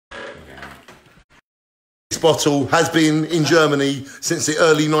bottle has been in Germany since the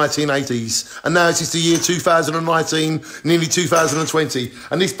early 1980s, and now it's the year 2019, nearly 2020.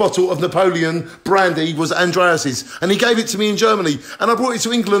 And this bottle of Napoleon brandy was Andreas's, and he gave it to me in Germany, and I brought it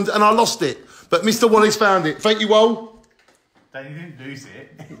to England, and I lost it. But Mr. Wallace found it. Thank you, Wal. Then you didn't lose it.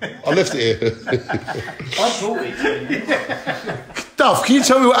 I left it here. I brought it to you. Duff, can you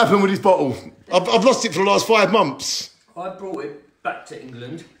tell me what happened with this bottle? I've lost it for the last 5 months. I brought it back to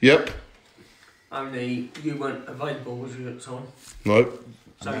England. Yep. Only you weren't available, was you, at the time? No.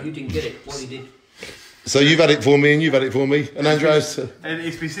 So you didn't get it. Wally did. So you've had it for me and you've had it for me. And Andreas... And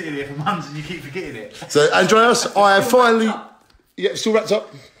it's been sitting there for months and you keep forgetting it. So Andreas, I have finally... Yeah, still wrapped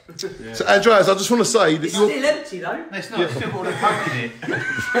up. Yeah. So Andreas, I just want to say that it's still empty though. No, it's not. Yeah. It's still got a coke in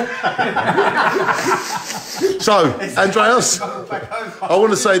it. So Andreas, I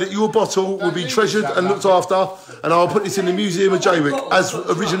want to say that your bottle will be treasured and looked after, and I'll put this in the Museum of Jaywick as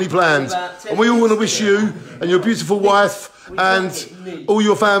originally planned. And we all want to wish you and your beautiful wife and all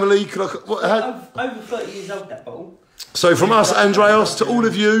your family. Over 30 years old, that bottle. So from us, Andreas, to all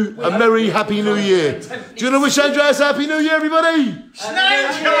of you, a merry, happy new year. Do you want to wish Andreas a happy new year, everybody?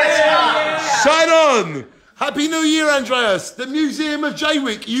 Shine on! Happy new year, Andreas. The Museum of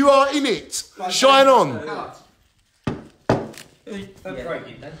Jaywick, you are in it. Shine on.